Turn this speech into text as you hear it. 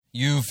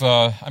You've,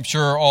 I'm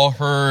sure, all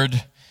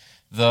heard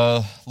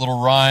the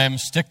little rhyme,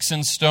 sticks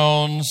and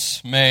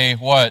stones may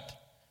what?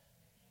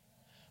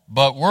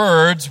 But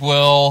words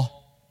will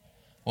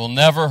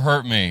never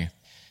hurt me.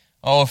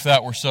 Oh, if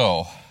that were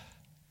so.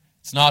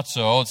 It's not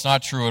so. It's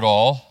not true at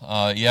all.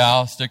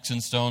 Yeah, sticks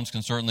and stones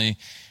can certainly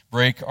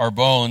break our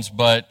bones,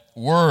 but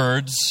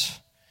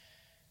words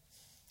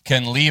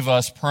can leave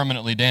us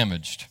permanently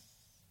damaged.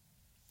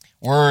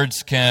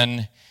 Words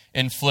can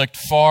inflict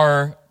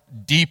far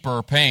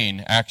deeper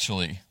pain,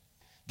 actually,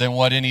 than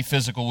what any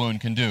physical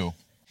wound can do.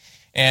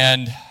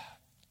 And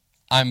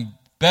I'm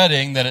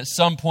betting that at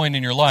some point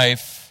in your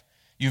life,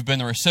 you've been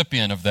the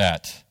recipient of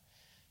that.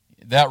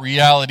 That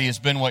reality has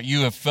been what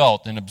you have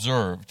felt and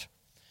observed.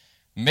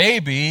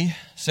 Maybe,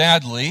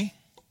 sadly,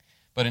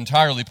 but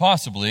entirely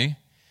possibly,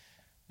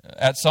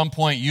 at some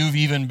point you've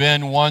even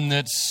been one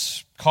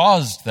that's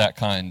caused that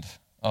kind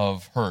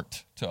of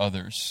hurt to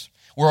others.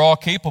 We're all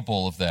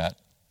capable of that,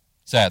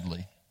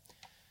 sadly.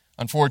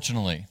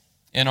 Unfortunately,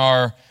 in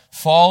our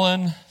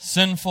fallen,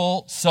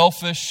 sinful,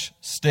 selfish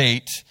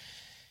state,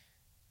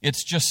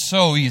 it's just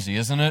so easy,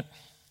 isn't it,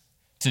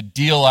 to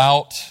deal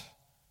out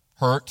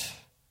hurt,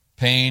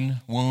 pain,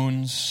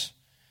 wounds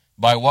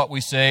by what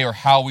we say or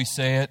how we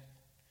say it,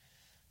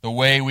 the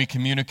way we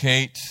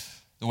communicate,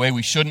 the way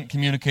we shouldn't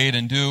communicate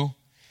and do.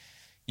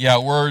 Yeah,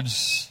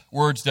 words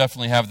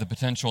definitely have the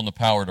potential and the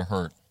power to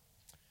hurt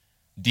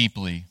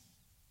deeply,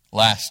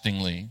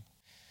 lastingly.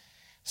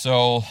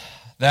 So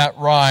that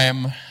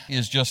rhyme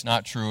is just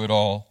not true at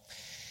all.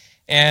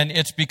 And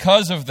it's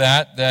because of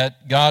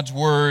that God's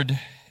Word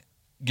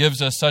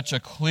gives us such a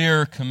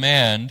clear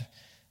command.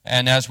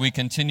 And as we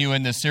continue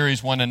in this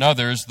series, One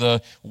Another's,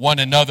 the one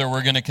another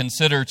we're going to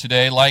consider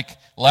today, like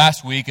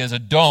last week, as a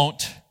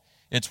don't.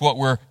 It's what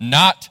we're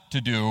not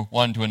to do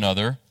one to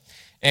another.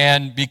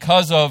 And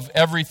because of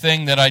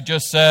everything that I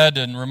just said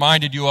and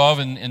reminded you of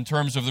in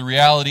terms of the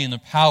reality and the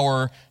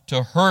power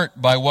to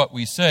hurt by what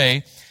we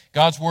say,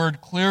 God's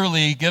Word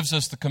clearly gives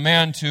us the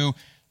command to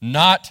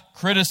not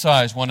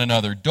criticize one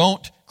another.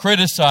 Don't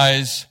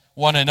criticize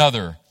one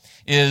another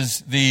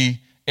is the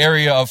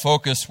area of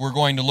focus we're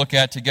going to look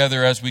at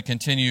together as we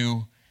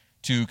continue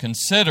to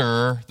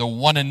consider the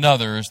one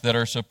another's that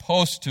are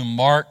supposed to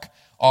mark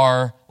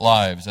our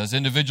lives as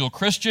individual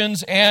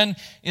Christians and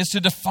is to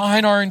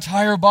define our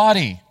entire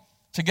body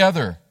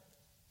together.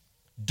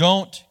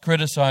 Don't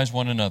criticize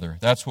one another.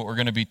 That's what we're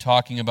going to be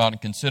talking about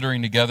and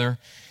considering together.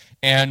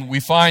 And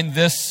we find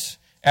this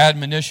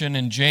admonition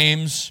in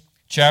James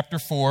chapter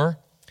 4,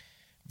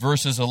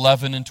 verses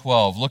 11 and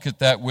 12. Look at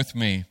that with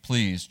me,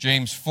 please.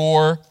 James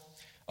 4,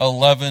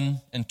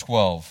 11 and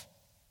 12.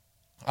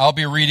 I'll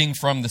be reading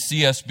from the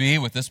CSB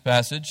with this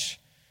passage.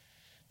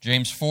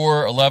 James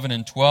 4, 11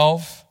 and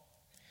 12.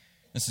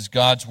 This is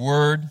God's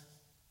Word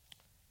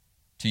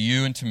to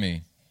you and to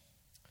me.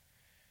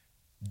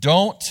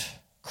 Don't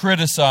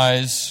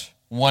criticize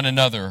one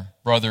another,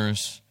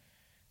 brothers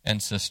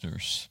and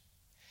sisters.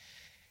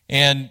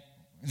 And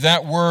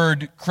that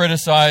word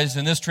criticize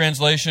in this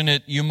translation,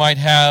 you might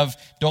have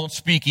don't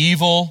speak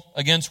evil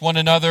against one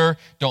another,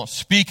 don't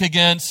speak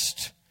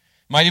against,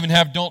 might even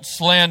have don't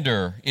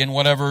slander in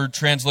whatever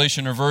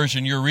translation or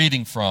version you're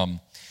reading from.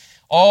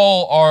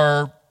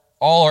 All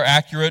are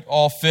accurate,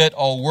 all fit,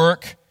 all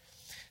work.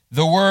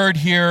 The word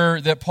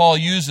here that Paul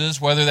uses,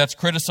 whether that's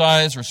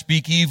criticize or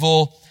speak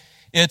evil,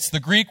 it's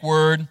the Greek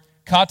word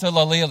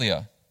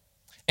katalalia.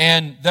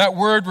 And that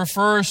word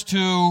refers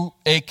to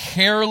a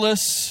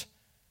careless,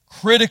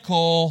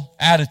 critical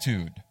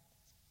attitude.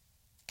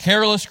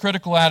 Careless,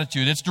 critical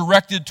attitude. It's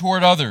directed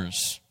toward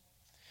others.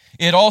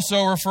 It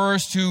also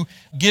refers to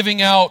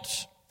giving out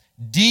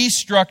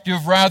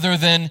destructive rather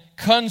than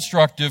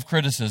constructive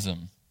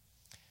criticism.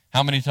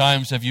 How many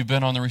times have you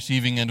been on the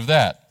receiving end of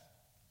that?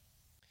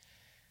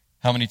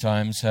 How many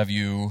times have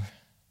you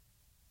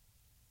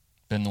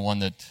been the one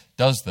that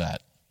does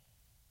that?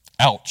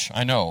 Ouch,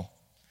 I know.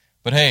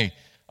 But hey,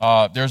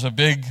 there's a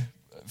big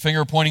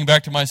finger pointing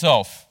back to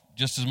myself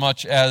just as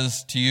much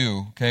as to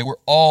you. Okay, we're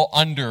all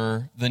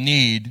under the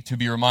need to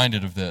be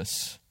reminded of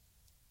this.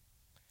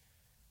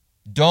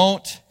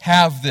 Don't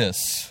have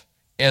this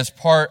as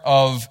part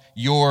of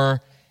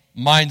your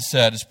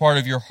mindset, as part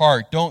of your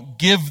heart. Don't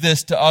give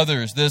this to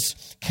others,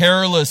 this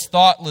careless,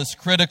 thoughtless,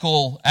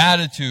 critical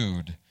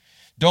attitude.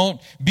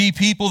 Don't be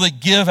people that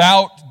give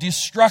out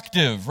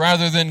destructive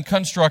rather than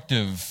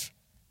constructive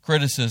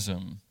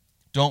criticism.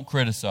 Don't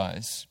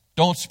criticize.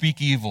 Don't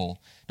speak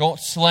evil. Don't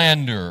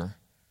slander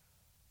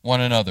one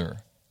another.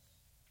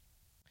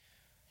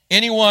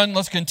 Anyone,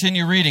 let's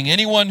continue reading.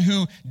 Anyone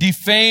who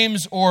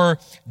defames or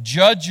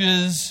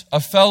judges a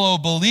fellow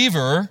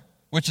believer,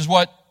 which is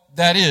what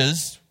that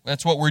is,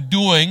 that's what we're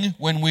doing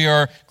when we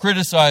are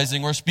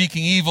criticizing or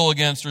speaking evil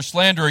against or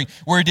slandering.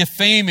 We're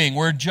defaming,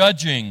 we're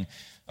judging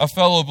a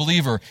fellow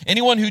believer.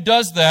 Anyone who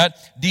does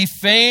that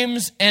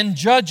defames and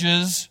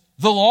judges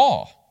the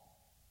law.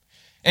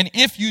 And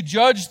if you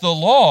judge the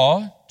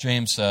law,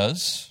 James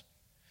says,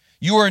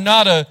 you are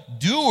not a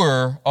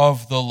doer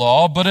of the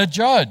law, but a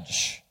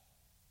judge.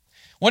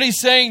 What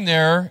he's saying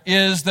there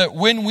is that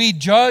when we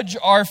judge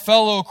our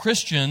fellow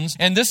Christians,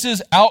 and this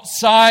is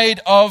outside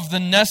of the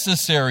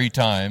necessary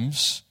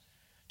times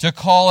to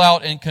call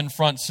out and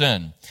confront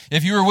sin.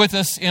 If you were with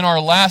us in our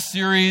last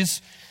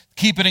series,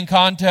 Keep It in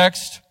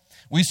Context,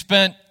 we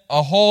spent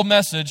a whole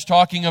message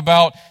talking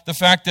about the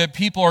fact that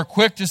people are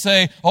quick to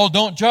say, oh,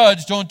 don't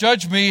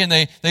judge me, and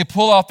they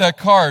pull out that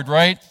card,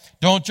 right?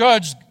 Don't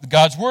judge.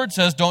 God's word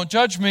says, don't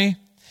judge me.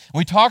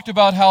 We talked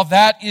about how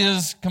that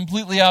is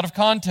completely out of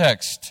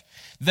context,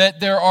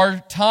 that there are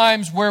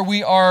times where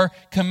we are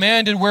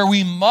commanded, where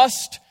we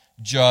must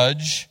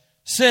judge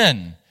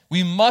sin.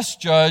 We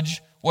must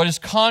judge what is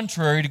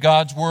contrary to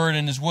God's word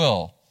and his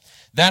will.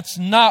 That's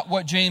not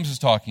what James is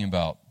talking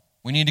about.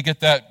 We need to get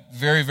that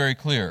very, very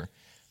clear.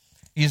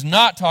 He's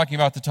not talking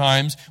about the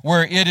times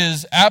where it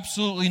is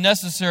absolutely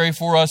necessary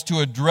for us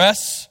to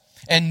address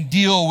and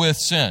deal with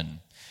sin.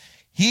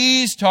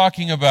 He's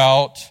talking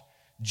about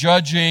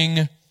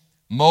judging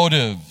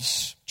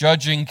motives,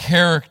 judging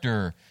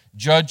character,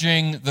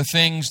 judging the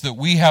things that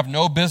we have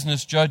no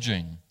business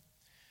judging.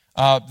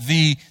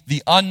 The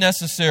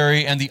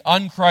unnecessary and the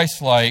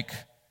unchristlike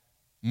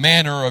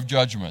manner of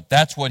judgment.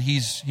 That's what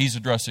he's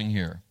addressing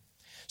here.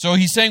 So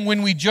he's saying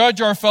when we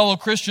judge our fellow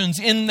Christians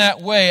in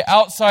that way,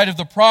 outside of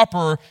the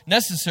proper,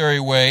 necessary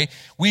way,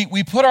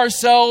 we put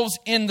ourselves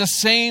in the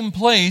same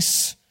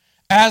place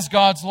as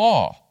God's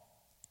law.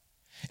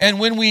 And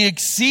when we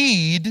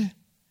exceed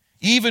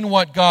even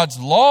what God's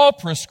law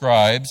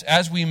prescribes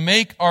as we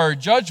make our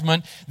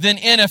judgment, then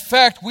in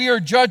effect we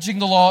are judging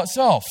the law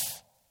itself.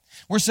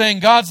 We're saying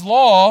God's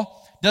law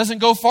doesn't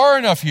go far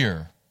enough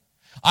here.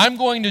 I'm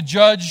going to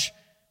judge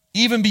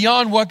even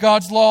beyond what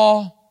God's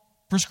law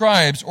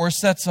prescribes or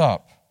sets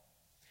up.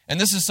 And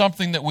this is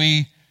something that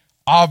we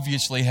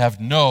obviously have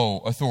no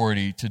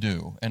authority to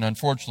do. And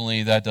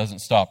unfortunately, that doesn't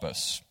stop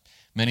us.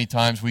 Many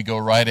times we go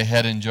right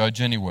ahead and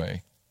judge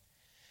anyway.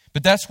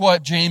 But that's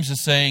what James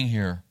is saying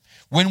here.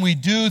 When we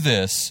do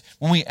this,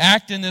 when we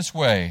act in this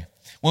way,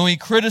 when we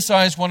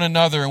criticize one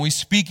another and we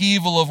speak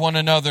evil of one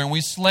another and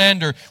we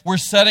slander, we're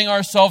setting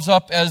ourselves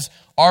up as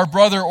our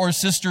brother or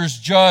sister's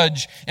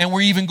judge, and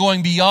we're even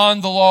going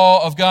beyond the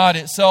law of God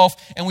itself,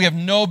 and we have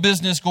no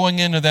business going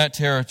into that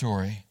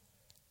territory.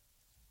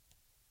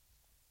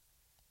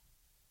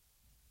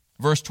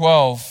 Verse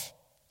 12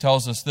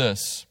 tells us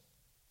this,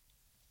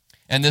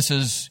 and this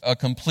is a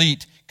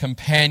complete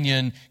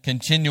companion,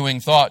 continuing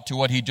thought to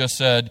what he just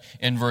said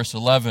in verse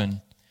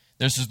 11.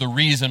 This is the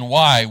reason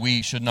why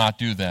we should not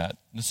do that.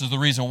 This is the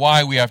reason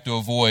why we have to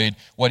avoid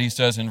what he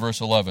says in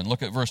verse 11.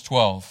 Look at verse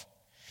 12.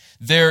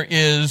 There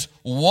is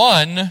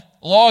one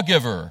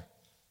lawgiver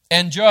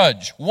and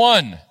judge.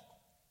 One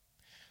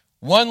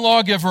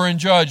lawgiver and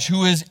judge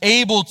who is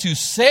able to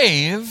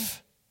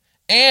save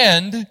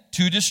and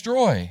to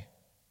destroy.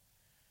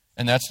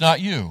 And that's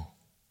not you.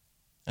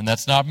 And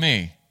that's not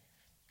me.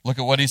 Look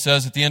at what he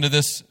says at the end of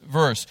this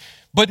verse.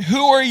 But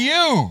who are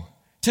you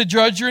to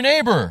judge your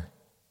neighbor?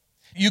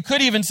 You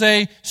could even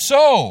say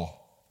so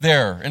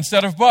there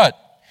instead of but.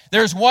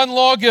 There's one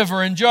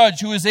lawgiver and judge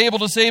who is able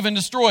to save and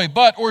destroy,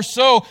 but or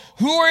so.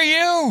 Who are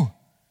you?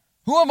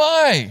 Who am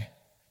I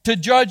to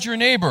judge your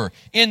neighbor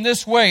in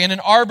this way, in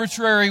an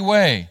arbitrary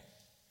way,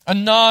 a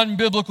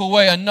non-biblical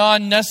way, a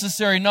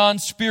non-necessary,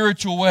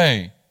 non-spiritual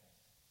way,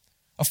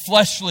 a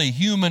fleshly,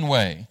 human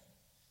way?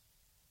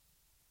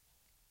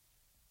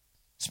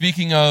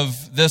 Speaking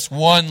of this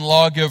one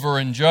lawgiver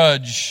and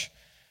judge,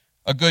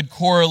 a good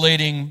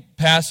correlating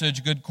passage,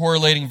 a good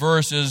correlating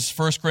verse is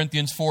 1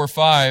 Corinthians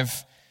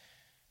 4:5.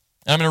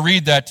 I'm going to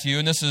read that to you,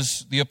 and this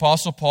is the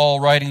Apostle Paul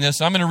writing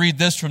this. I'm going to read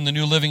this from the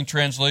New Living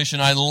Translation.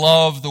 I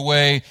love the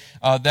way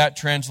that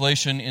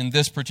translation in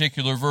this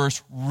particular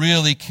verse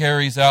really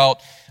carries out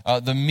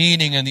the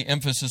meaning and the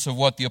emphasis of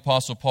what the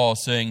Apostle Paul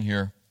is saying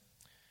here.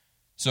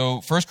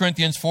 So 1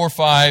 Corinthians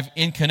 4:5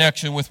 in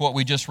connection with what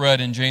we just read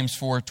in James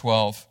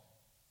 4:12.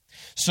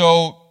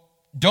 So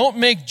don't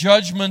make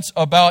judgments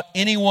about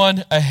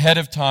anyone ahead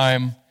of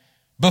time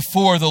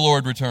before the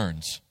Lord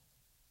returns.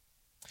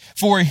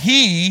 For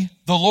he,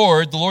 the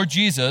Lord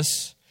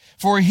Jesus,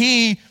 for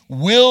he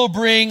will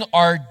bring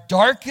our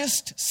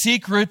darkest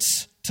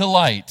secrets to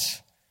light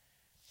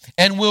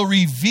and will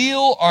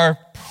reveal our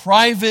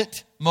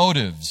private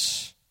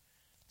motives.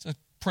 It's a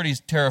pretty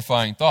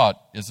terrifying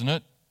thought, isn't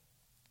it?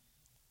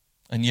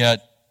 And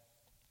yet,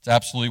 it's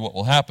absolutely what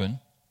will happen.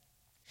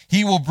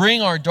 He will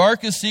bring our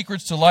darkest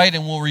secrets to light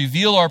and will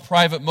reveal our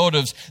private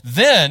motives.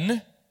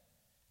 Then,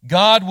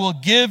 God will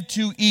give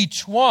to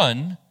each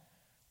one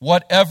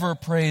whatever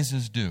praise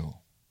is due.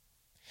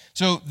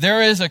 So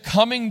there is a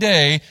coming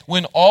day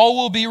when all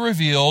will be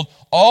revealed,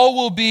 all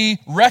will be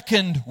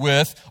reckoned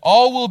with,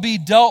 all will be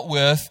dealt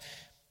with,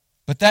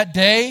 but that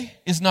day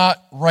is not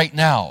right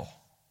now.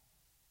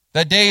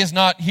 That day is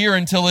not here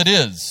until it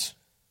is.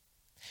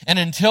 And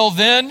until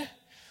then,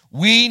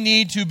 we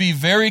need to be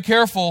very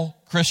careful,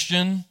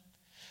 Christian,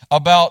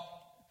 about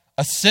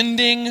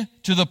ascending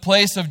to the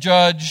place of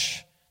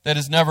judge that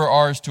is never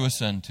ours to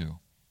ascend to.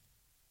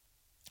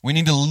 We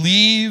need to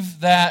leave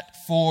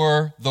that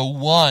for the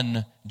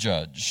one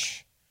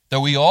judge that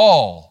we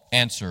all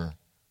answer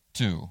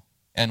to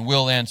and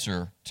will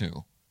answer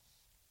to.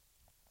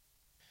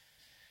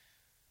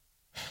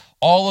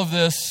 All of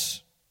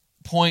this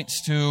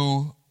points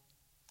to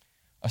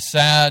a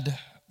sad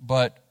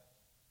but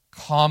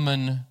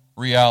common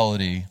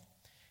reality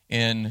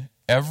in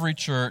every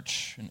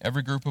church and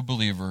every group of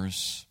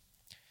believers,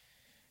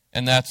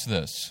 and that's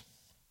this.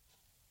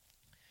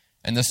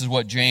 And this is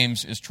what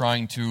James is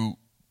trying to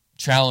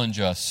challenge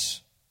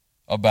us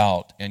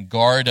about and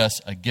guard us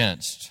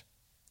against.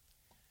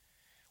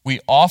 We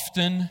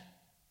often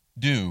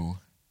do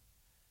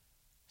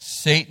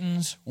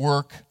Satan's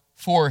work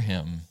for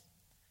him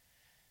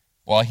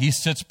while he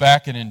sits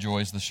back and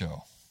enjoys the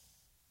show.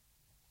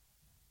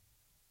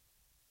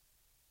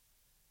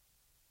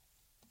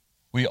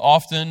 We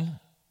often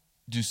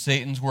do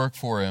Satan's work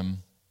for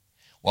him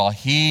while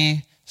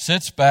he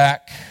sits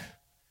back,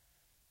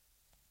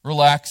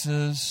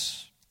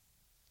 relaxes,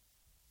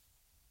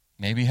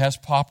 maybe has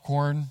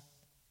popcorn,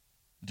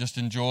 just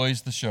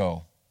enjoys the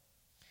show,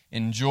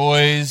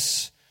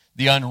 enjoys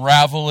the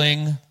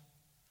unraveling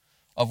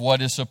of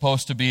what is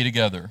supposed to be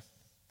together,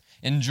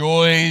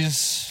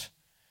 enjoys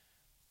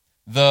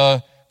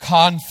the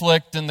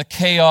conflict and the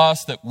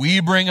chaos that we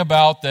bring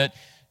about that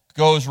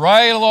goes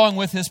right along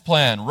with his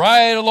plan,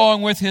 right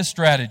along with his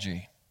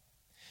strategy.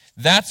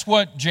 That's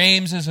what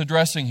James is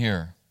addressing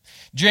here.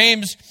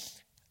 James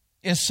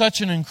is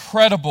such an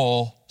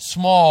incredible,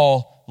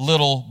 small,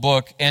 little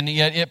book, and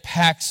yet it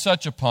packs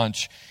such a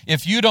punch.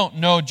 If you don't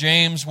know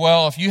James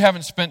well, if you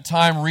haven't spent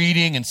time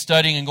reading and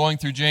studying and going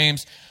through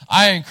James,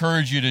 I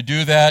encourage you to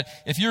do that.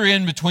 If you're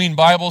in between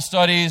Bible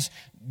studies,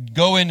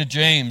 go into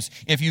James.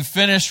 If you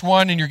finish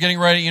one and you're getting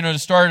ready, to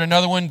start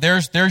another one,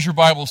 there's your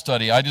Bible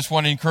study. I just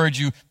want to encourage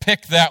you,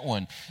 pick that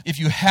one. If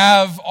you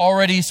have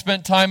already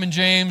spent time in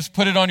James,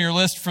 put it on your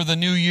list for the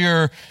new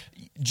year.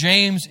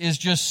 James is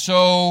just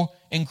so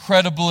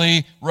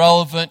incredibly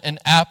relevant and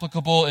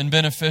applicable and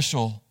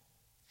beneficial.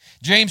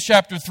 James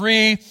chapter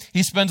 3,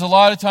 he spends a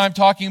lot of time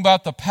talking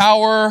about the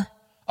power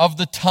of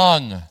the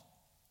tongue.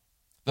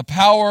 The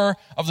power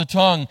of the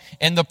tongue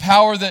and the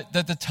power that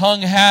the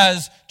tongue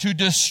has to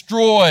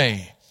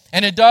destroy.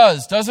 And it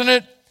does, doesn't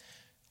it?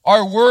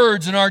 Our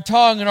words and our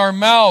tongue and our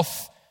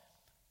mouth,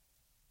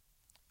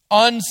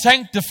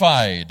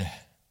 unsanctified,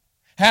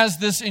 has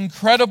this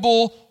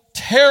incredible,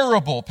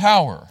 terrible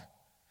power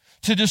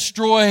to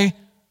destroy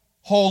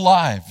whole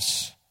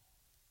lives,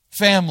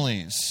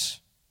 families,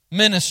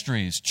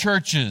 ministries,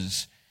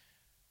 churches,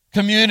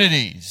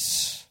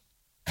 communities,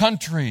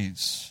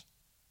 countries.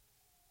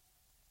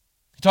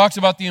 He talks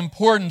about the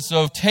importance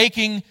of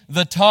taking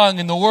the tongue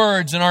and the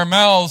words in our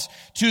mouths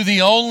to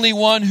the only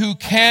one who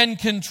can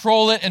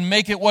control it and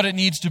make it what it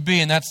needs to be,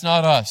 and that's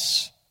not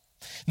us.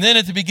 And then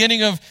at the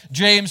beginning of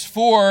James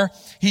 4,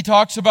 he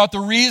talks about the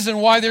reason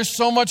why there's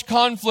so much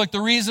conflict, the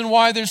reason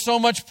why there's so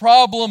much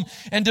problem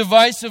and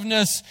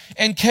divisiveness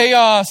and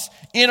chaos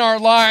in our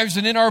lives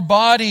and in our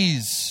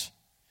bodies.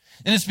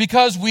 And it's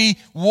because we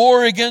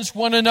war against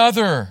one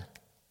another.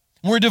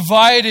 We're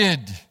divided.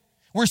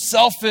 We're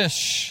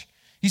selfish.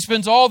 He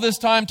spends all this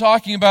time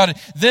talking about it.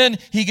 Then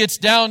he gets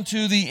down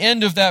to the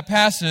end of that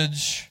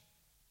passage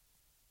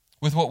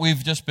with what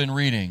we've just been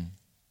reading.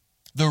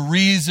 The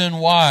reason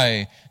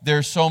why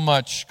there's so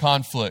much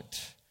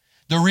conflict.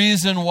 The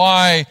reason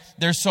why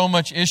there's so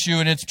much issue.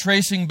 And it's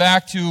tracing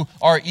back to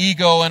our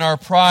ego and our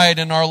pride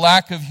and our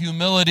lack of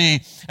humility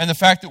and the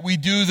fact that we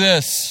do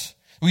this.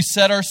 We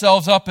set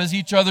ourselves up as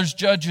each other's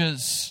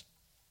judges.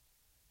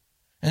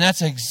 And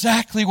that's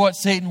exactly what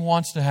Satan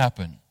wants to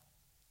happen.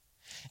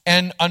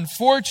 And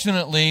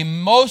unfortunately,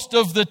 most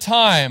of the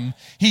time,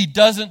 he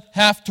doesn't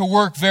have to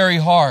work very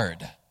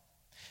hard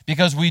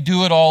because we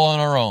do it all on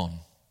our own.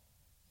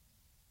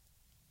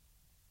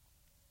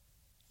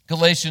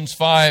 Galatians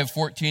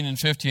 5:14 and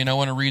 15, I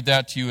want to read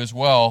that to you as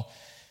well.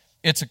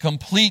 It's a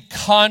complete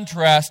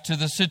contrast to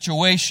the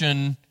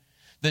situation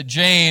that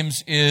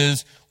James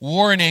is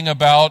warning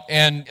about.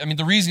 And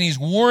the reason he's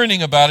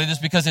warning about it is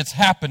because it's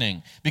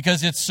happening,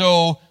 because it's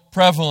so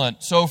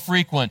prevalent, so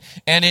frequent.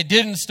 And it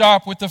didn't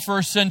stop with the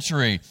first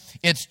century.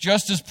 It's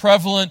just as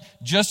prevalent,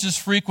 just as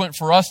frequent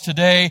for us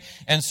today.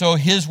 And so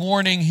his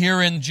warning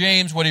here in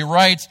James, what he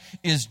writes,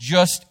 is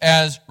just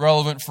as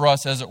relevant for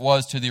us as it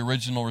was to the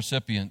original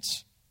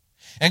recipients.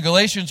 And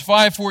Galatians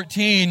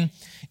 5:14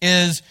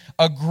 is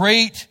a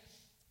great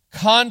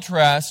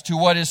contrast to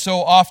what is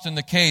so often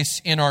the case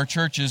in our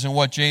churches and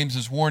what James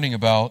is warning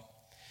about.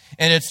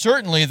 And it's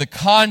certainly the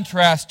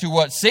contrast to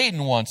what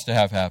Satan wants to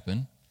have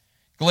happen.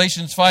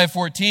 Galatians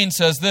 5:14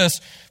 says this,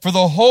 "For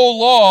the whole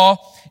law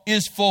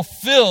is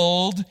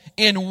fulfilled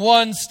in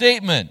one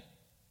statement.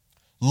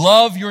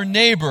 Love your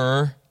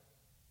neighbor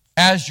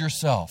as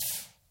yourself."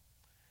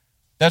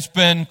 That's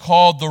been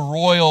called the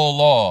royal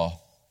law.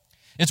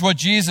 It's what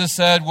Jesus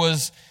said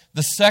was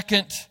the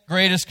second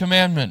greatest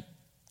commandment.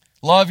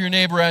 Love your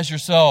neighbor as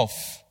yourself.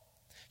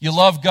 You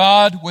love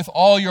God with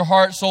all your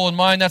heart, soul, and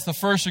mind. That's the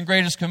first and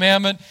greatest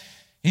commandment.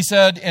 He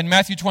said in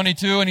Matthew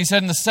 22, and he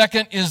said, and the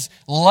second is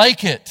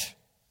like it.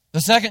 The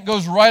second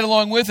goes right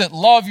along with it.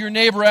 Love your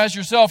neighbor as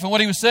yourself. And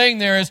what he was saying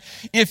there is,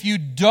 if you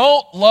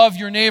don't love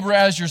your neighbor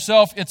as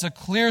yourself, it's a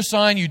clear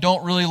sign you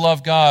don't really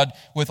love God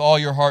with all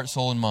your heart,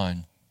 soul, and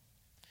mind.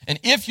 And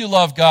if you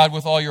love God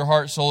with all your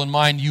heart, soul, and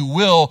mind, you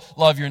will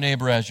love your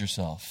neighbor as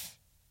yourself.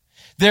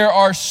 There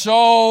are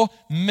so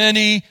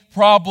many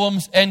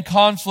problems and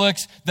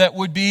conflicts that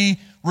would be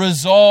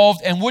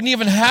resolved and wouldn't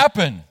even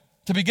happen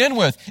to begin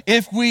with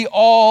if we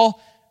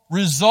all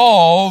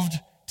resolved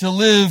to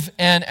live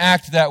and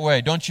act that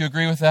way. Don't you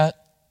agree with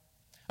that?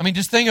 I mean,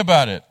 just think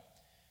about it.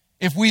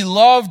 If we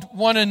loved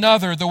one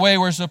another the way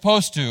we're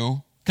supposed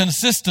to,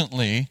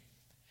 consistently,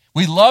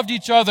 we loved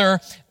each other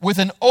with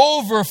an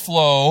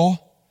overflow.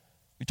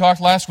 We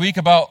talked last week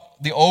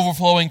about the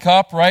overflowing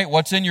cup, right?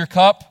 What's in your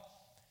cup?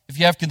 If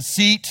you have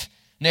conceit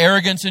and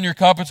arrogance in your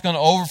cup, it's going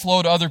to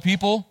overflow to other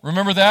people.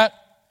 Remember that?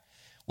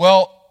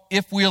 Well,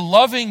 if we're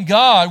loving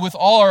God with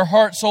all our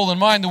heart, soul, and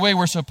mind the way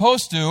we're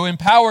supposed to,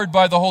 empowered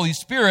by the Holy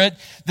Spirit,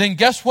 then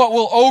guess what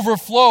will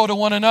overflow to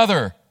one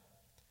another?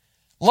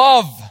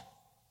 Love.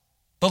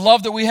 The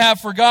love that we have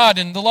for God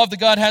and the love that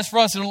God has for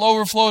us, it'll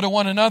overflow to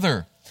one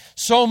another.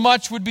 So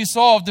much would be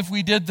solved if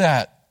we did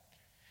that.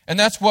 And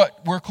that's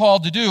what we're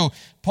called to do.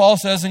 Paul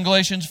says in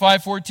Galatians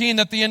 5:14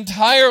 that the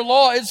entire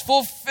law is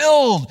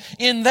fulfilled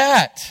in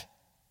that.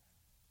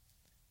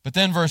 But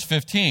then verse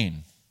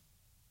 15.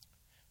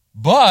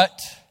 But,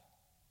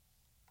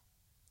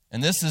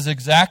 and this is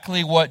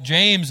exactly what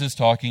James is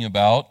talking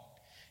about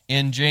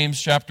in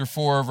James chapter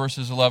 4,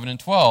 verses 11 and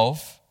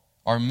 12,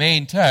 our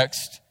main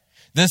text.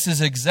 This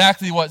is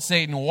exactly what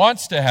Satan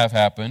wants to have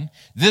happen.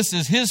 This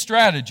is his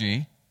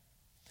strategy.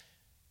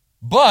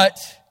 But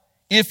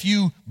if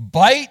you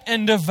bite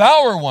and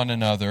devour one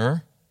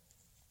another,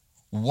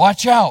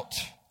 watch out,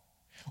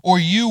 or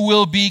you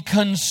will be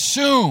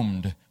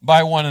consumed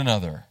by one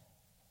another.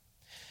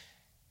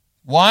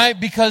 Why?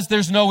 Because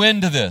there's no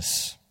end to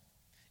this.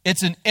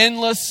 It's an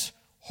endless,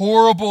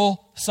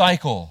 horrible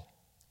cycle.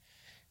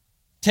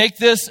 Take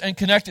this and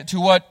connect it to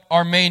what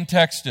our main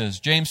text is,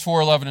 James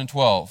 4:11 and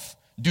 12.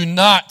 Do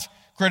not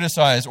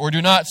criticize or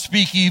do not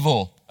speak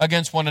evil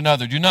against one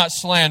another. Do not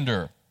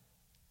slander.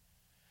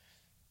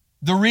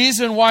 The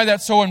reason why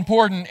that's so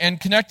important and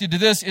connected to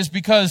this is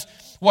because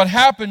what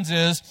happens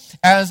is,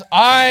 as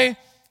I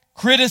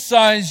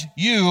criticize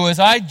you, as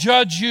I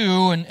judge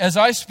you, and as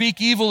I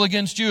speak evil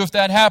against you, if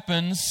that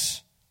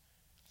happens,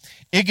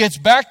 it gets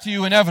back to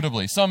you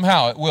inevitably.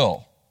 Somehow it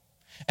will.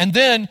 And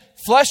then,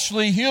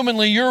 fleshly,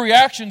 humanly, your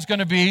reaction is going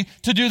to be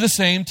to do the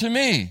same to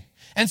me.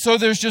 And so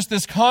there's just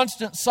this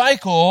constant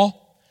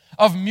cycle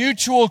of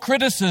mutual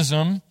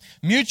criticism,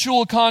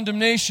 mutual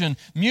condemnation,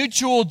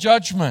 mutual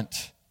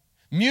judgment,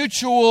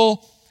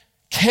 mutual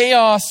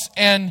chaos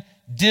and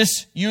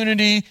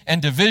disunity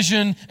and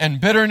division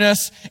and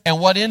bitterness. And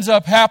what ends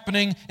up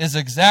happening is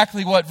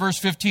exactly what verse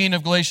 15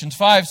 of Galatians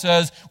 5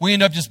 says. We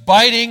end up just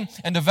biting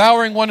and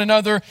devouring one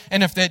another.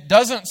 And if that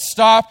doesn't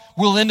stop,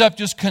 we'll end up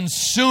just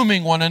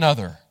consuming one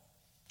another.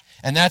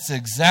 And that's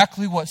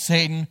exactly what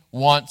Satan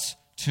wants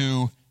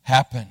to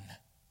happen.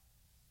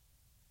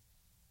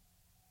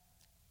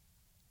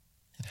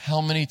 And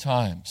how many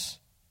times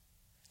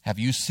have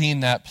you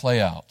seen that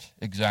play out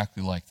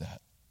exactly like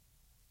that?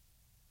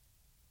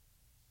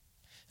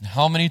 And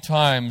how many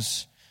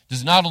times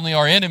does not only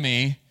our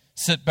enemy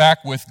sit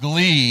back with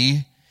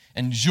glee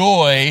and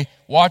joy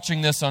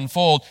watching this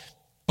unfold,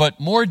 but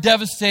more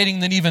devastating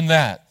than even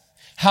that,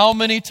 how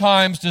many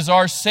times does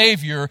our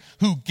Savior,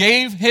 who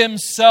gave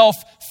himself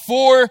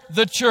for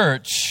the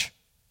church,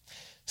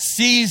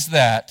 sees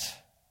that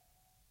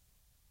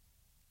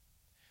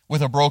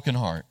with a broken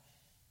heart?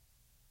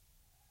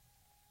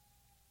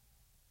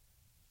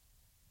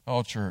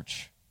 Oh,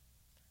 church,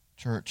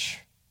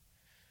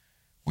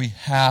 we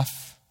have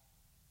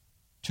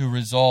to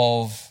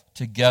resolve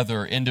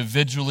together,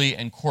 individually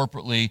and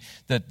corporately,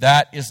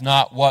 that is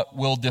not what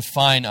will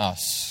define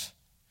us.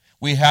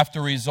 We have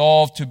to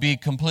resolve to be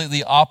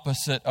completely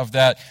opposite of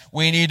that.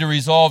 We need to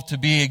resolve to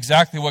be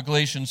exactly what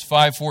Galatians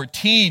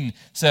 5:14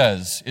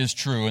 says is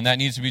true, and that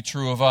needs to be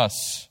true of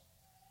us.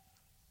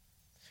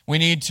 We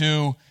need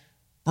to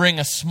bring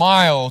a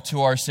smile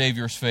to our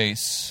Savior's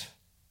face,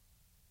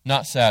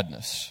 not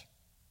sadness.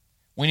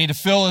 We need to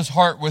fill his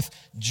heart with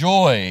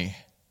joy,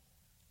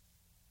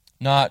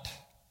 not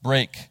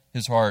break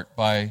his heart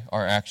by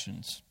our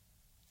actions.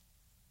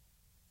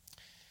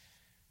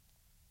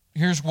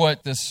 Here's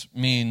what this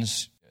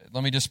means.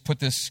 Let me just put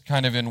this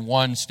kind of in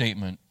one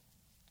statement,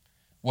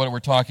 what we're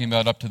talking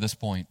about up to this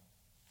point.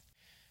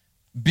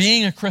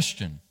 Being a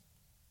Christian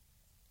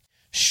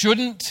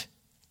shouldn't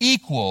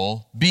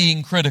equal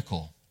being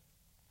critical.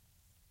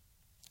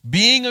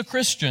 Being a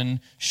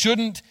Christian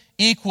shouldn't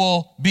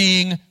equal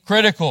being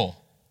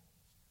critical.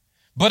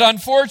 But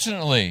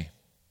unfortunately,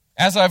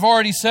 as I've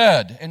already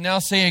said, and now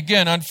say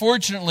again,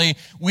 unfortunately,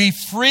 we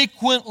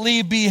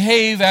frequently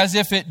behave as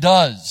if it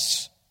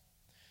does.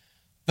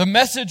 The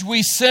message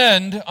we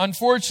send,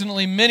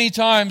 unfortunately, many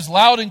times,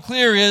 loud and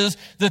clear, is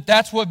that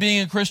that's what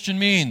being a Christian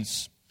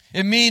means.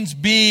 It means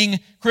being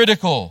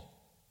critical.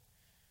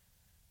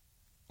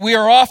 we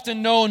are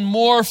often known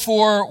more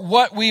for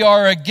what we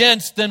are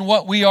against than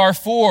what we are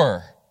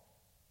for.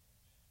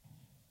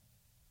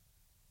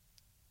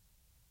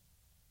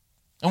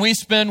 And we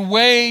spend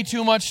way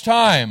too much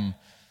time,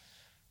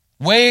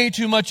 way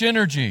too much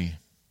energy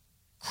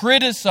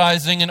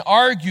criticizing and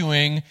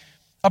arguing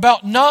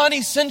about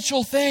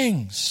non-essential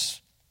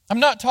things. I'm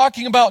not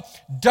talking about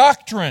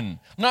doctrine.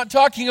 I'm not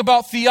talking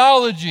about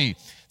theology.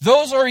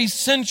 Those are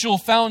essential,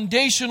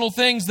 foundational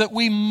things that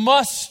we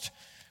must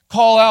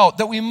call out,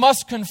 that we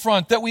must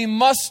confront, that we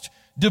must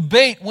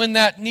debate when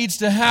that needs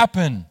to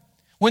happen.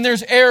 When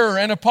there's error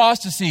and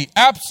apostasy,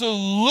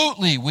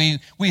 absolutely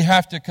we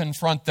have to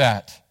confront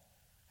that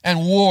and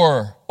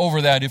war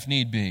over that if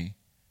need be.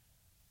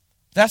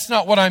 That's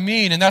not what I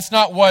mean, and that's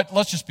not what,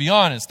 let's just be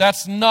honest,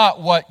 that's not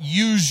what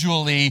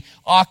usually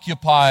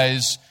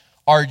occupies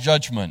our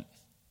judgment.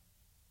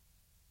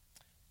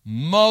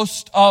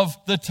 Most of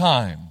the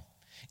time,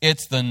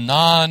 it's the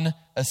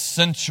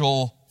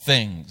non-essential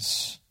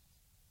things.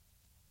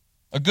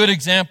 A good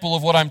example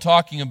of what I'm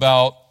talking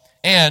about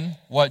and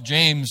what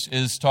James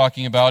is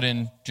talking about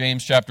in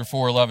James chapter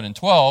 4, 11, and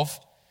 12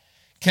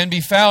 can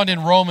be found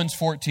in Romans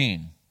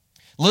 14.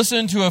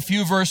 Listen to a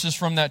few verses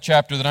from that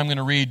chapter that I'm going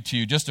to read to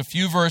you. Just a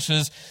few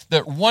verses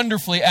that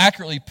wonderfully,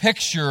 accurately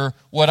picture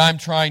what I'm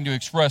trying to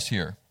express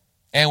here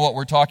and what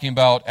we're talking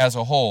about as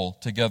a whole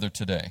together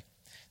today.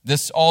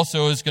 This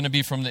also is going to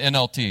be from the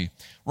NLT.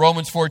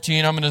 Romans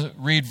 14, I'm going to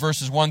read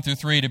verses 1 through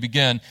 3 to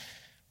begin.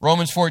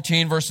 Romans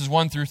 14, verses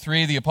 1 through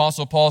 3, the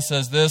Apostle Paul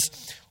says this: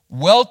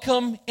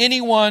 "Welcome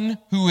anyone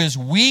who is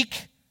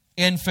weak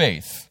in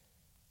faith,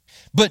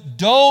 but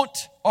don't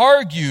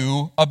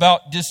argue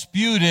about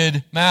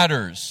disputed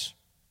matters."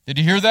 Did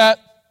you hear that?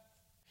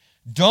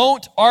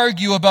 Don't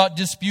argue about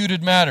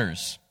disputed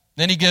matters.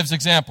 Then he gives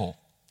example.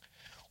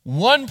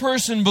 One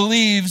person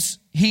believes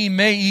he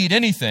may eat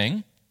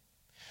anything,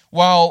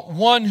 while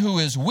one who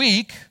is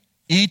weak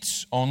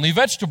eats only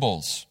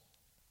vegetables.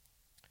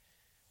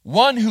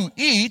 One who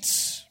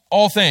eats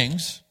all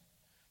things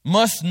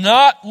must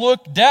not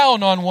look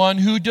down on one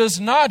who does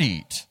not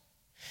eat,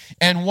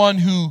 and one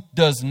who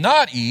does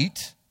not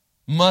eat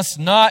must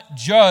not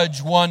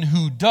judge one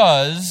who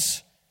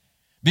does,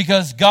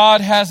 because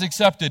God has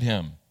accepted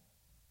him.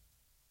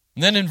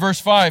 And then in verse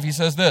 5 he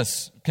says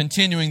this,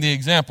 continuing the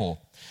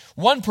example: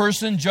 "One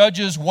person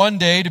judges one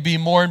day to be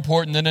more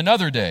important than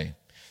another day.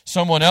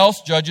 Someone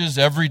else judges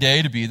every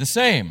day to be the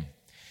same.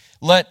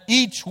 Let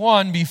each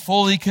one be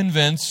fully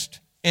convinced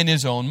in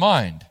his own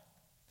mind."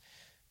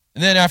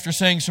 And then after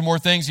saying some more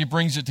things, he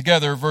brings it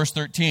together, verse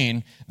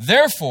 13.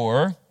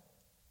 "Therefore,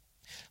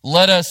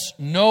 let us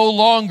no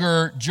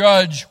longer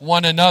judge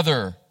one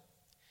another.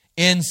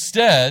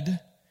 Instead,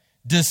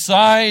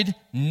 decide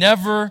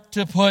never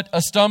to put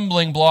a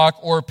stumbling block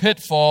or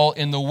pitfall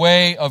in the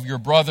way of your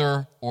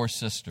brother or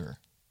sister."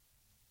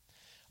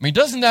 I mean,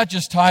 doesn't that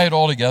just tie it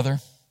all together?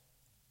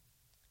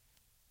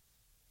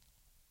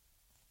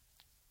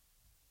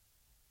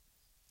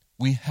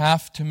 We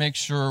have to make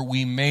sure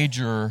we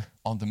major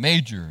on the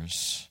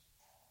majors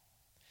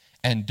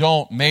and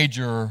don't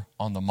major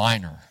on the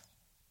minor,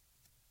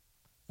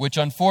 which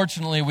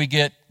unfortunately we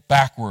get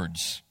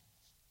backwards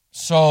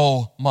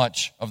so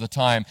much of the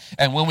time.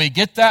 And when we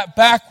get that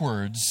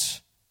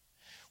backwards,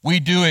 we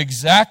do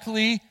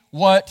exactly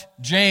what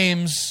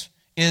James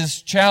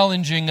is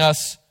challenging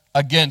us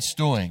against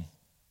doing.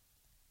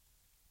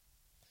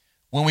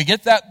 When we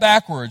get that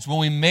backwards, when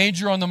we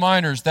major on the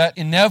minors, that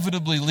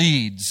inevitably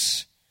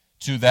leads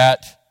to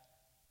that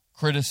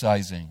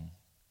criticizing,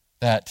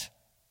 that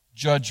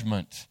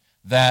judgment,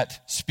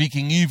 that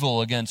speaking evil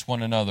against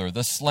one another,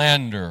 the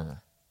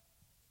slander.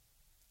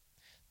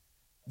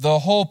 The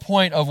whole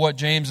point of what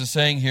James is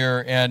saying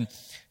here, and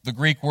the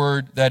Greek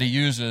word that he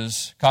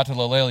uses,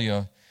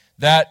 katalalelia,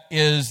 that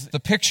is the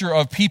picture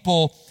of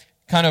people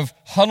kind of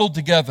huddled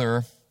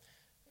together,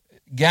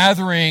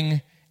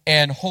 gathering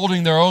and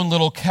holding their own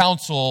little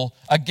council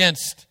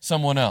against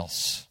someone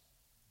else.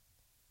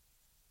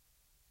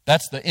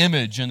 That's the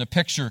image and the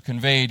picture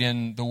conveyed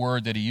in the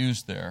word that he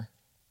used there.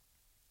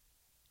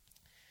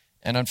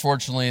 And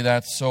unfortunately,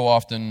 that's so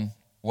often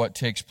what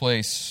takes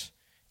place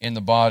in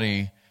the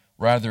body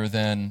rather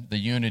than the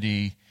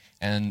unity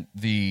and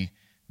the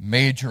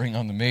majoring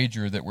on the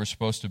major that we're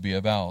supposed to be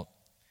about.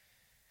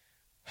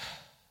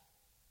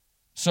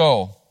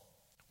 So,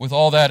 with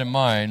all that in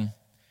mind,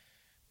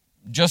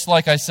 just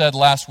like I said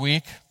last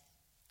week,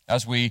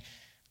 as we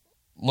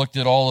looked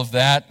at all of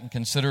that and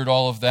considered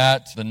all of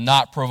that, the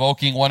not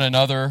provoking one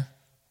another,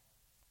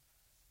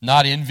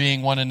 not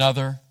envying one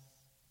another.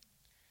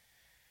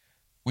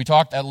 We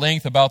talked at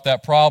length about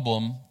that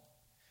problem,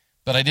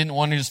 but I didn't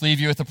want to just leave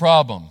you with the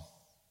problem.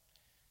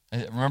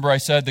 Remember I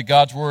said that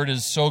God's Word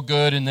is so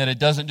good and that it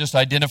doesn't just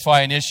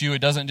identify an issue, it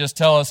doesn't just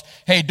tell us,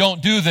 hey,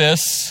 don't do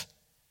this.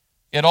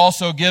 It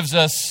also gives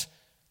us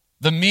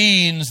the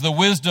means, the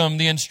wisdom,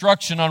 the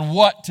instruction on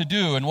what to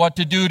do and what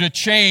to do to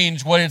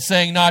change what it's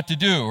saying not to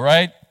do,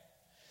 right?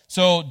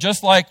 So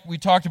just like we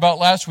talked about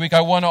last week,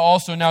 I want to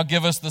also now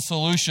give us the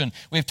solution.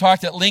 We've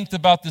talked at length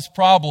about this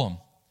problem.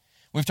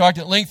 We've talked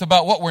at length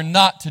about what we're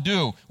not to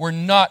do. We're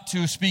not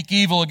to speak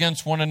evil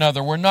against one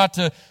another. We're not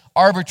to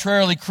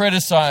arbitrarily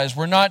criticize.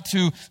 We're not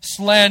to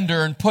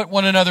slander and put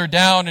one another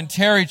down and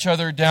tear each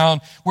other down.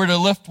 We're to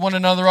lift one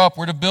another up.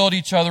 We're to build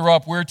each other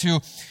up. We're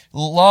to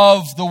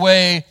love the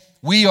way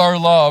we are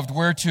loved.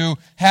 We're to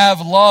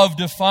have love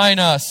define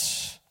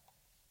us.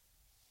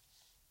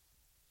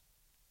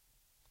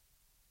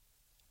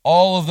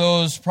 All of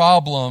those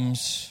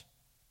problems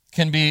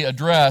can be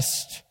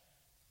addressed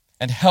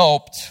and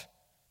helped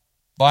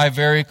by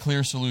very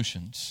clear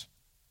solutions.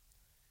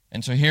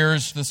 And so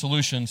here's the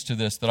solutions to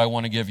this that I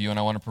want to give you and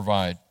I want to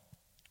provide.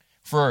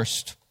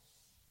 First,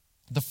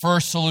 the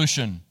first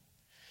solution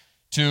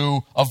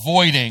to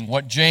avoiding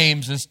what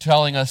James is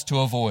telling us to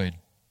avoid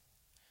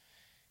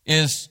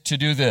is to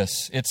do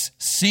this. It's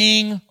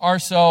seeing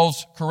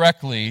ourselves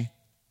correctly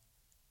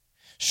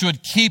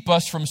should keep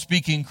us from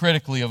speaking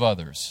critically of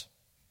others.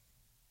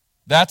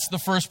 That's the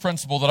first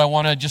principle that I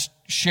want to just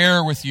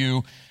share with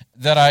you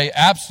that I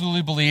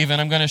absolutely believe, and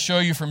I'm going to show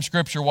you from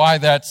Scripture why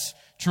that's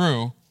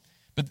true.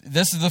 But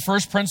this is the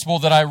first principle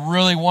that I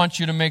really want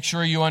you to make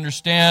sure you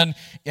understand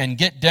and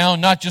get down,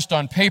 not just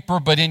on paper,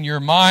 but in your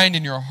mind,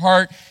 in your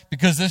heart,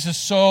 because this is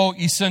so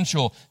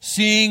essential.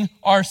 Seeing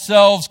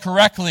ourselves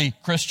correctly,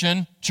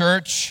 Christian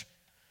church,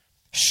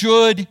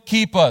 should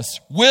keep us,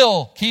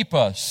 will keep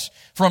us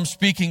from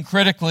speaking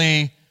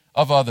critically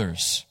of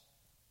others.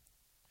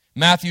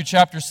 Matthew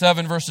chapter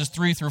 7, verses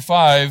 3 through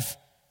 5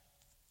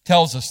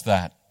 tells us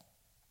that.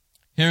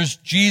 Here's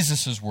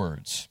Jesus'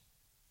 words.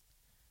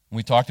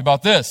 We talked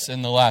about this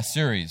in the last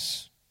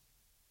series,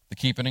 to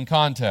keep it in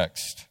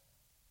context.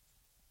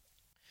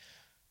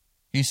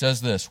 He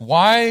says this,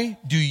 "Why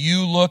do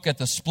you look at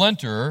the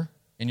splinter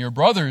in your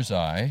brother's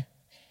eye,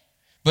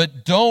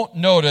 but don't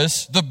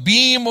notice the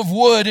beam of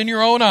wood in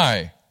your own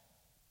eye?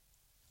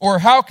 Or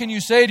how can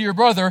you say to your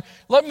brother,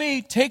 'Let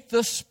me take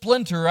the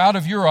splinter out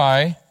of your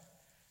eye,'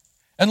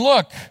 and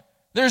look,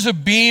 there's a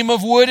beam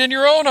of wood in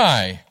your own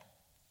eye?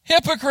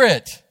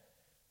 Hypocrite!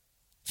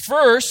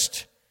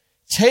 First,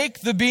 take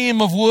the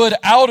beam of wood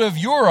out of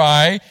your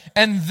eye,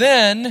 and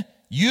then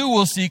you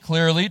will see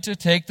clearly to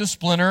take the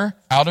splinter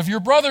out of your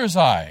brother's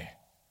eye."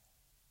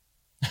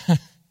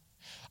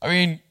 I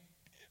mean,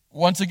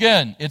 once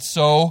again, it's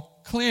so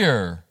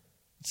clear.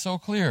 It's so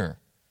clear.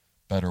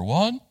 Better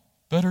one,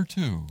 better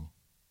two.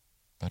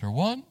 Better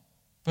one,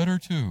 better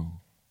two.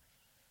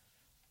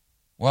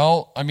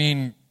 Well, I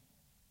mean,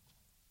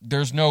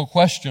 there's no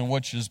question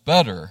which is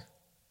better.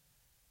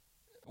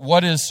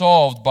 What is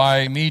solved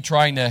by me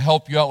trying to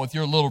help you out with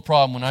your little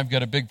problem when I've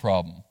got a big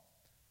problem?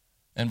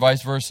 And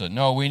vice versa.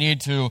 No, we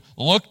need to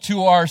look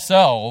to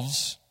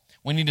ourselves.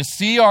 We need to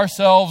see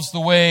ourselves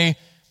the way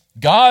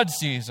God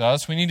sees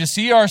us. We need to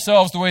see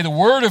ourselves the way the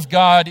Word of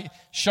God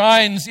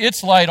shines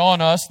its light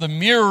on us, the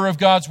mirror of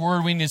God's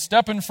Word. We need to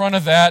step in front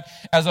of that,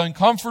 as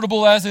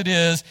uncomfortable as it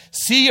is,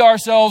 see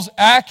ourselves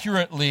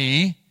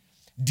accurately,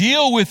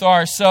 deal with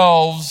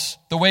ourselves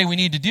the way we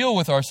need to deal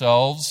with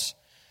ourselves.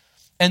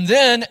 And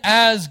then,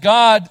 as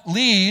God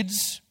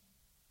leads,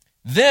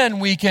 then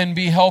we can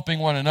be helping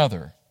one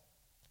another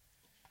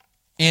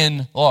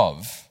in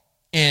love,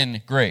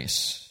 in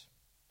grace.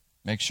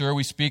 Make sure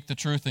we speak the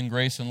truth in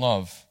grace and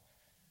love.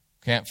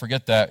 Can't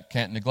forget that,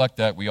 can't neglect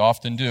that. We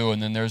often do,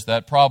 and then there's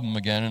that problem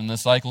again, and the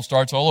cycle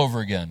starts all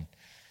over again.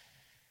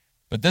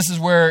 But this is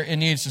where it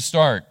needs to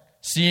start.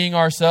 Seeing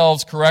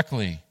ourselves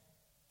correctly,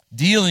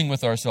 dealing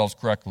with ourselves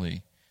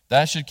correctly.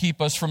 That should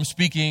keep us from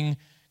speaking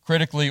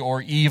critically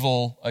or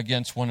evil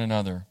against one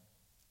another.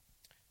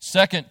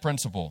 Second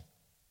principle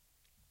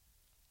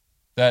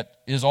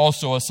that is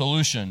also a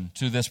solution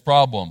to this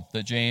problem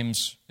that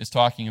James is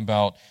talking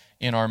about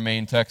in our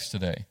main text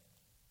today.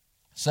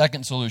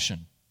 Second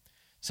solution.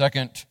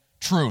 Second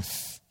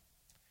truth.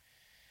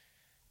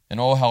 And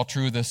oh, how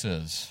true this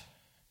is.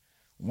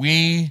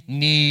 We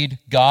need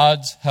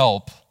God's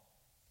help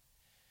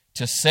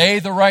to say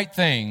the right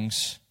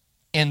things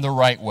in the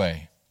right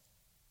way.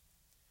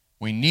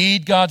 We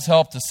need God's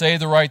help to say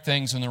the right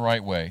things in the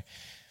right way.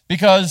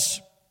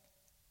 Because,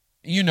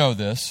 you know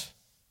this,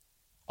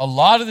 a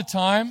lot of the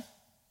time,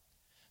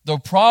 the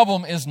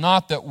problem is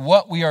not that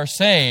what we are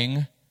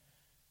saying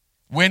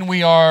when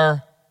we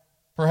are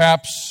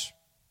perhaps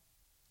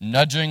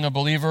nudging a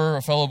believer,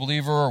 a fellow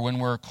believer, or when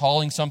we're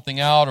calling something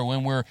out, or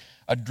when we're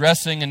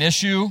addressing an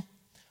issue.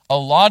 A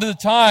lot of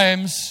the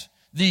times,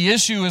 the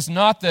issue is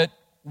not that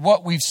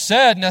what we've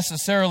said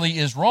necessarily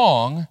is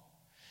wrong.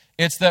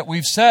 It's that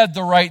we've said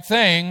the right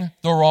thing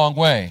the wrong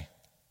way.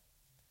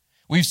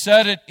 We've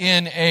said it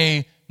in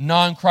a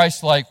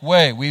non-Christ-like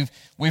way.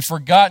 We've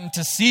forgotten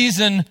to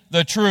season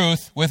the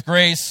truth with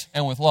grace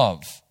and with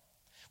love.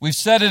 We've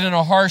said it in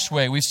a harsh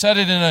way. We've said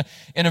it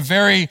in a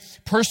very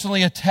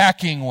personally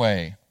attacking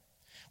way.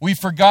 We've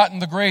forgotten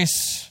the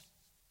grace.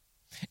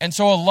 And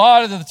so a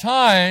lot of the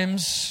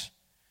times,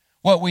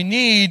 what we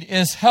need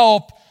is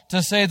help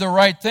to say the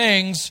right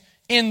things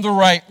in the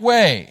right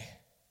way,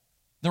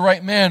 the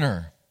right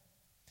manner.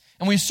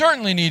 And we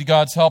certainly need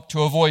God's help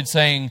to avoid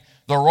saying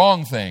the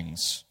wrong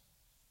things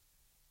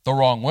the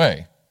wrong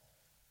way.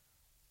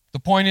 The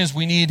point is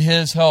we need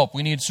His help.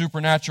 We need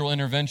supernatural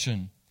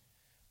intervention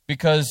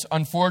because,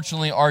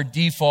 unfortunately, our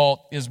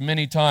default is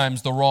many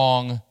times the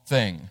wrong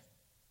thing.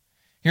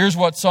 Here's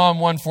what Psalm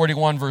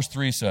 141 verse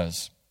 3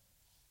 says.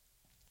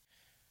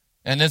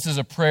 And this is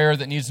a prayer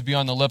that needs to be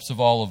on the lips of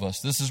all of us.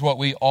 This is what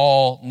we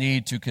all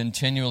need to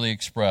continually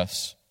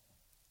express.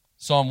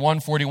 Psalm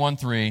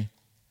 141:3,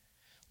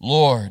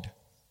 Lord,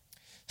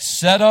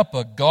 set up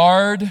a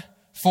guard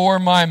for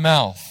my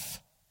mouth.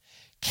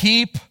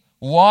 Keep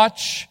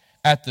watch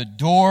at the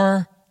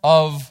door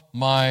of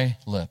my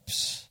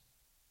lips.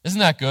 Isn't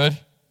that good?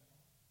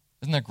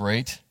 Isn't that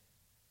great?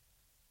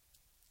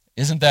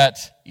 Isn't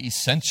that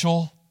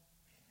essential?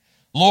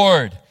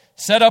 Lord,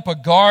 set up a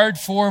guard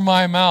for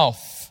my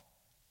mouth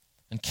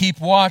and keep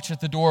watch at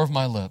the door of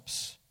my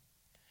lips.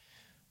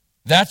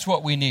 That's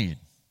what we need.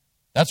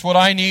 That's what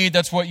I need.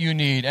 That's what you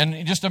need.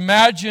 And just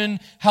imagine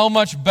how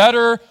much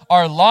better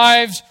our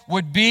lives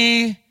would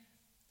be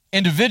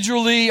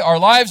individually. Our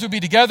lives would be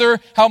together.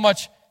 How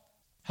much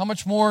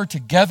more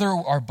together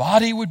our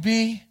body would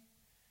be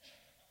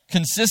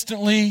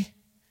consistently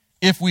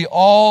if we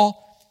all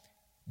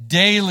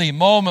daily,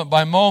 moment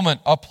by moment,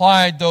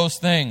 applied those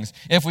things.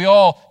 If we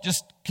all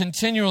just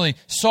continually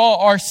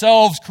saw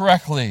ourselves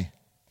correctly.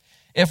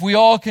 If we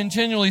all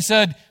continually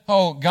said,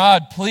 oh,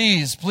 God,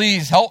 please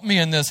help me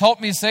in this.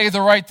 Help me say the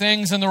right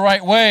things in the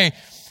right way.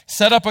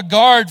 Set up a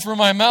guard for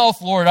my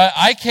mouth, Lord.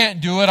 I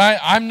can't do it.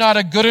 I'm not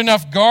a good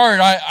enough guard.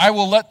 I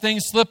will let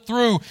things slip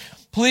through.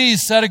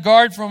 Please set a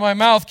guard for my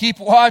mouth. Keep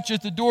watch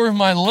at the door of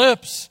my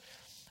lips.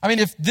 I mean,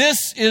 if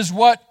this is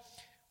what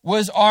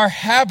was our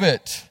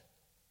habit,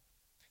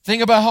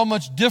 think about how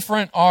much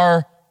different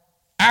our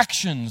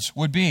actions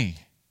would be.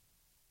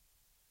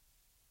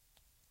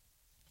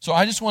 So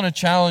I just want to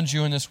challenge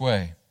you in this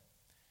way.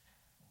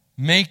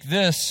 Make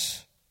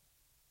this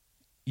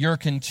your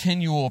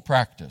continual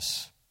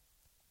practice,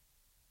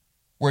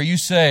 where you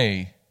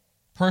say,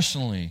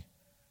 personally,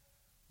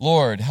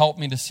 Lord, help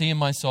me to see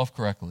myself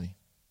correctly,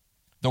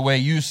 the way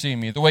you see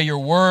me, the way your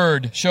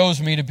word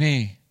shows me to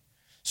be,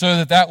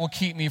 so that will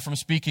keep me from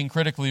speaking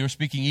critically or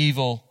speaking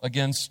evil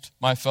against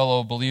my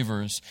fellow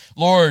believers.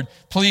 Lord,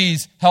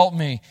 please help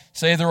me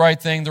say the right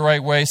thing the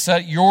right way.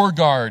 Set your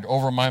guard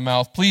over my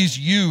mouth. Please,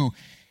 you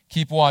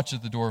keep watch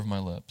at the door of my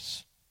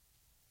lips.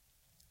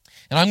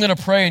 And I'm going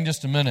to pray in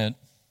just a minute,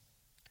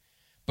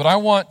 but I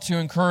want to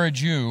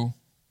encourage you,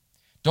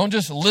 don't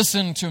just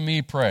listen to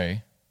me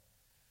pray.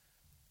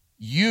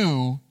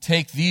 You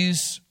take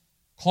these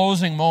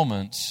closing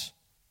moments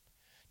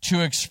to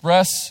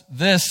express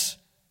this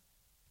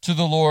to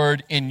the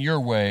Lord in your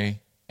way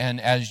and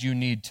as you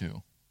need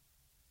to.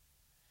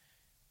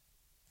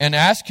 And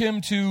ask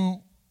Him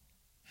to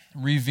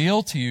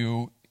reveal to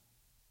you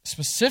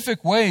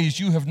specific ways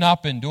you have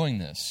not been doing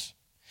this.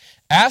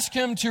 Ask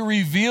Him to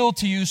reveal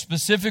to you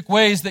specific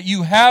ways that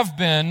you have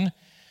been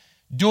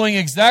doing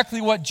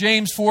exactly what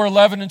James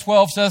 4:11 and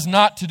 12 says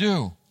not to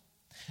do.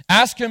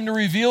 Ask Him to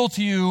reveal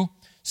to you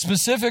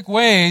specific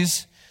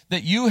ways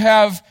that you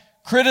have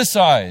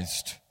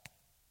criticized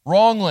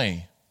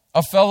wrongly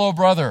a fellow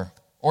brother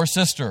or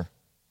sister.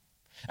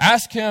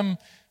 Ask Him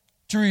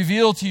to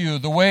reveal to you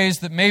the ways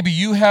that maybe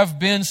you have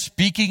been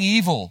speaking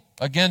evil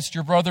against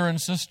your brother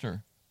and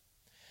sister.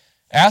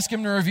 Ask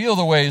Him to reveal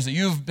the ways that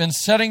you've been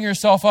setting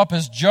yourself up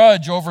as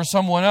judge over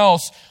someone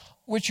else,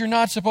 which you're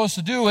not supposed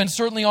to do, and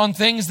certainly on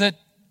things that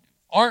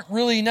aren't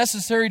really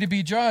necessary to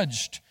be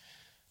judged.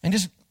 And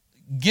just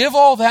give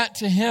all that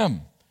to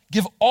Him.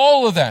 Give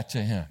all of that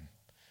to Him.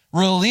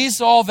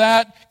 Release all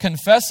that,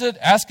 confess it,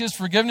 ask His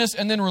forgiveness,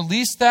 and then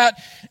release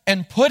that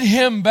and put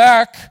Him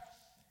back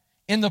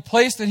in the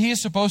place that He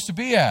is supposed to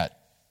be at.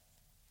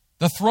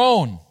 The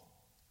throne.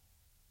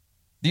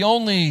 The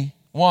only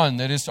one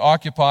that is to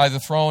occupy the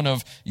throne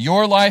of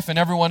your life and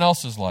everyone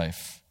else's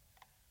life.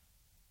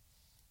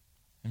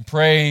 And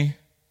pray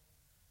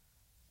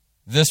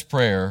this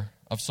prayer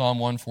of Psalm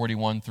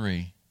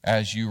 141:3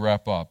 as you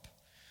wrap up.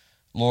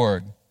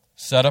 Lord,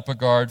 set up a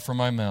guard for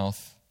my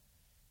mouth.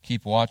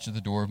 Keep watch at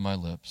the door of my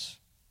lips.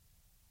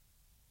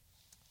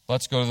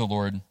 Let's go to the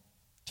Lord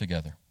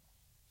together.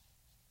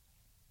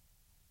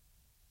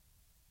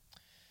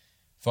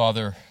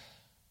 Father,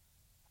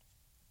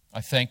 I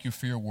thank you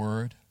for your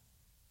word.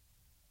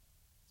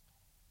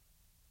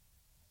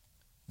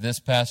 This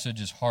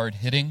passage is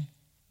hard-hitting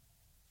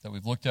that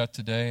we've looked at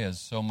today, as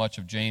so much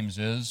of James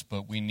is,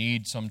 but we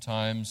need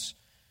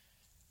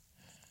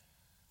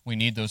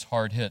those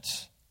hard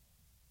hits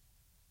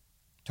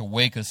to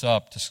wake us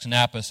up, to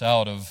snap us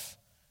out of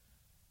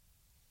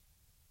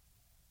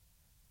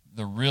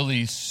the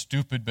really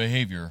stupid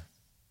behavior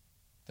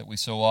that we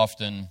so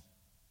often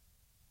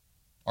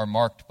are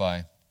marked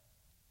by.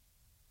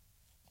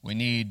 We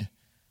need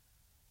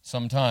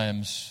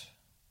sometimes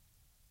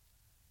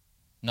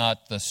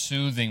not the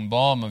soothing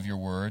balm of your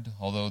word,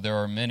 although there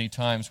are many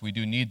times we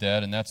do need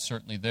that, and that's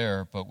certainly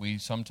there, but we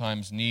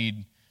sometimes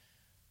need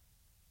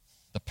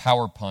the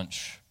power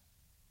punch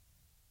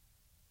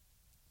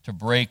to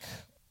break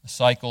a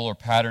cycle or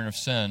pattern of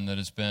sin that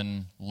has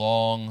been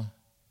long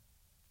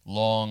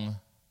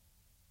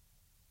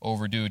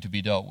overdue to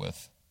be dealt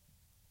with.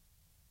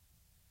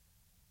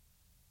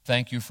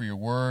 Thank you for your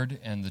word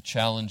and the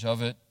challenge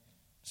of it,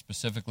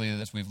 specifically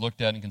as we've looked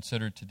at and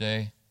considered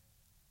today.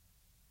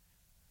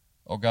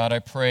 Oh God, I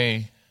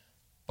pray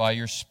by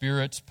your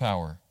Spirit's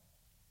power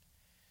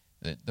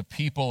that the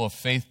people of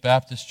Faith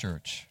Baptist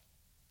Church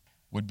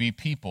would be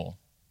people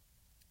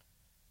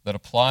that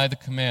apply the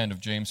command of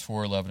James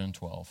 4:11 and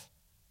 12.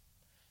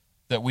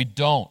 That we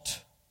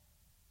don't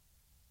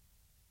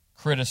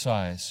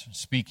criticize,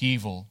 speak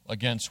evil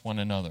against one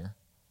another.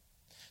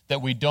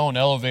 That we don't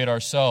elevate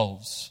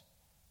ourselves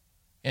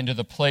into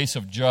the place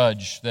of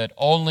judge that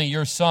only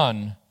your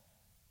Son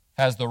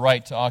has the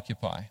right to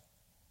occupy.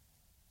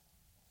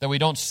 That we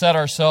don't set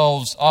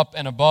ourselves up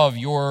and above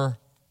your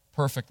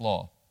perfect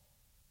law.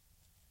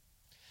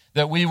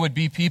 That we would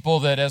be people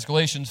that, as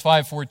Galatians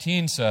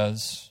 5:14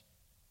 says,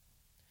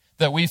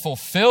 that we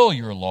fulfill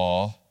your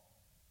law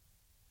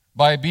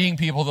by being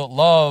people that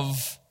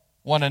love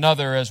one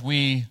another as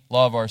we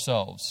love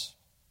ourselves.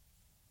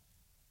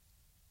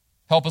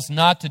 Help us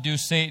not to do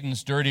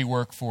Satan's dirty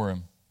work for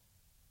him.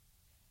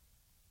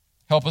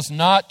 Help us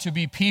not to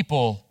be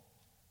people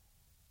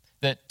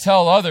that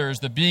tell others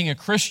that being a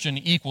Christian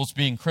equals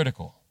being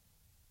critical.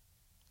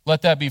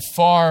 Let that be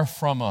far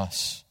from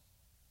us.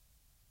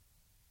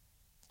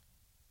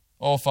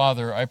 Oh,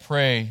 Father, I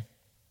pray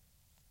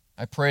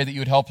that you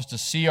would help us to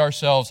see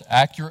ourselves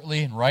accurately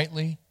and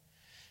rightly,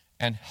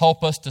 and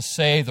help us to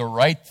say the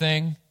right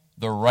thing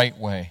the right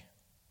way.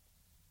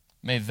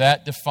 May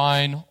that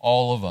define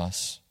all of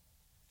us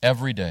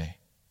every day.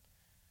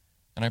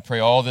 And I pray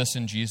all this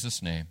in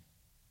Jesus' name.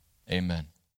 Amen.